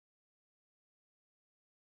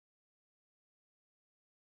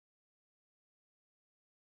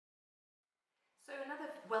So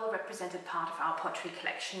another well-represented part of our pottery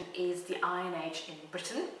collection is the Iron Age in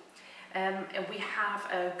Britain. And we have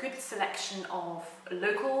a good selection of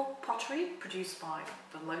local pottery produced by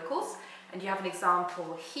the locals. And you have an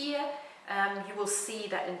example here. You will see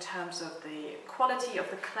that in terms of the quality of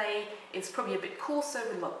the clay, it's probably a bit coarser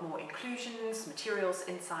with a lot more inclusions, materials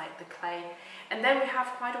inside the clay. And then we have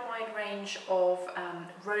quite a wide range of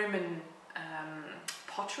Roman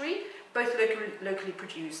pottery, both locally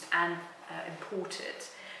produced and imported.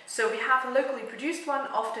 So we have a locally produced one,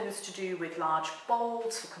 often is to do with large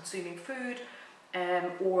bowls for consuming food,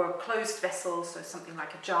 or closed vessels, so something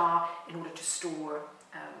like a jar in order to store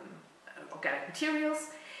organic materials.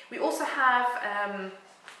 We also have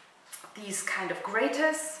these kind of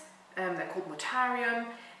graters, they're called mortarium,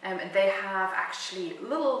 and they have actually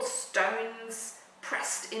little stones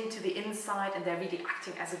pressed into the inside, and they're really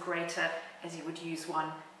acting as a grater as you would use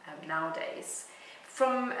one nowadays.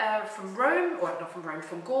 From Rome, or not from Rome,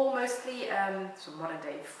 from Gaul mostly, so modern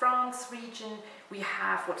day France region, we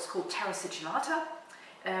have what's called terra sigillata.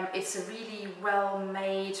 It's a really well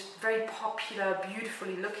made, very popular,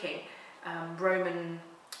 beautifully looking Roman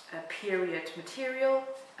period material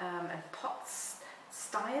and pot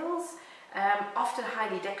styles, often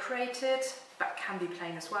highly decorated, but can be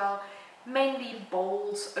plain as well. Mainly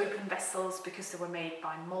bowls, open vessels, because they were made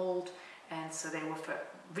by mold, and so they were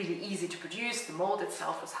really easy to produce. The mold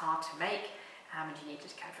itself was hard to make, and you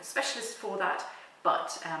needed kind of a specialist for that.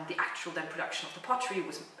 But the actual then production of the pottery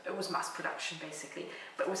was mass production basically,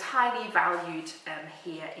 but it was highly valued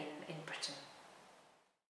here in Britain.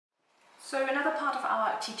 So another part of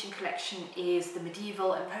our teaching collection is the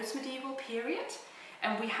medieval and post-medieval period,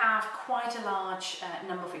 and we have quite a large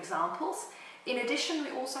number of examples. In addition,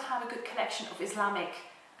 we also have a good collection of Islamic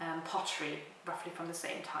pottery, roughly from the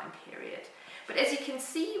same time period. But as you can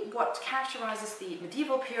see, what characterizes the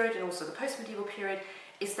medieval period and also the post-medieval period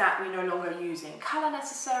is that we're no longer using color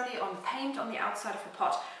necessarily on paint on the outside of a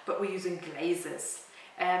pot, but we're using glazes.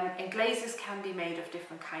 And glazes can be made of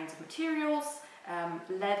different kinds of materials,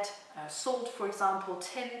 lead, salt, for example,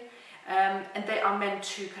 tin, and they are meant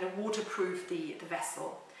to kind of waterproof the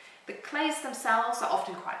vessel. The clays themselves are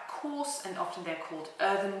often quite coarse, and often they're called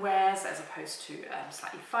earthenwares as opposed to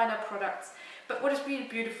slightly finer products. But what is really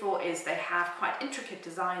beautiful is they have quite intricate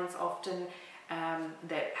designs often.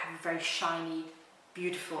 They have a very shiny,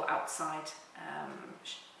 beautiful outside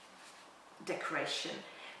decoration.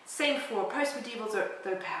 Same for post-medievals,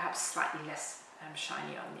 though perhaps slightly less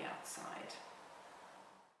shiny on the outside.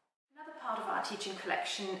 Another part of our teaching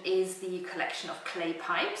collection is the collection of clay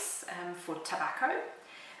pipes for tobacco.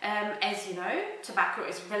 As you know, tobacco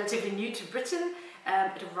is relatively new to Britain.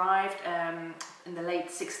 It arrived in the late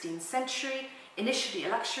 16th century. Initially a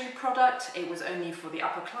luxury product, it was only for the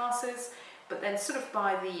upper classes, but then sort of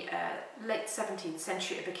by the late 17th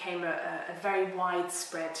century it became a very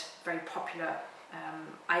widespread, very popular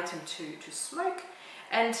item to smoke.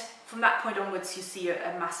 And from that point onwards you see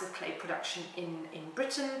a massive clay production in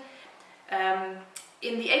Britain.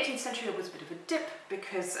 In the 18th century there was a bit of a dip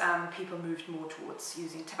because people moved more towards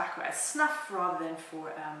using tobacco as snuff rather than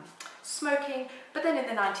for smoking, but then in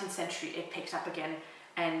the 19th century it picked up again,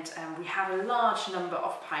 and we have a large number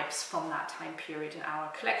of pipes from that time period in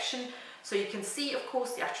our collection. So you can see, of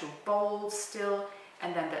course, the actual bowl still,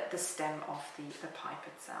 and then the stem of the pipe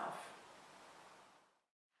itself.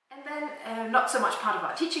 And then, not so much part of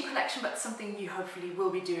our teaching collection, but something you hopefully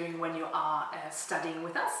will be doing when you are studying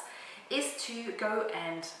with us, is to go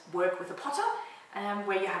and work with a potter,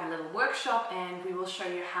 where you have a little workshop and we will show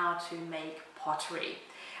you how to make pottery.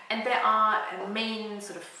 And there are main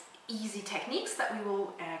sort of easy techniques that we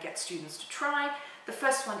will get students to try. The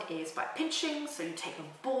first one is by pinching, so you take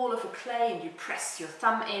a ball of a clay and you press your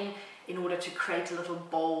thumb in order to create a little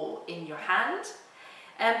bowl in your hand.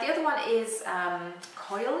 And the other one is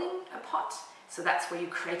coiling a pot. So that's where you're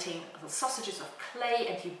creating little sausages of clay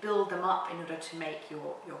and you build them up in order to make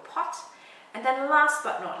your pot. And then last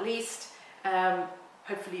but not least,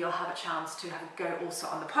 hopefully you'll have a chance to have a go also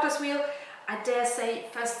on the potter's wheel. I dare say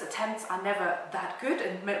first attempts are never that good,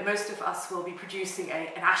 and most of us will be producing an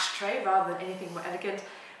ashtray rather than anything more elegant,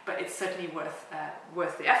 but it's certainly worth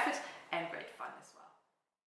the effort and great fun.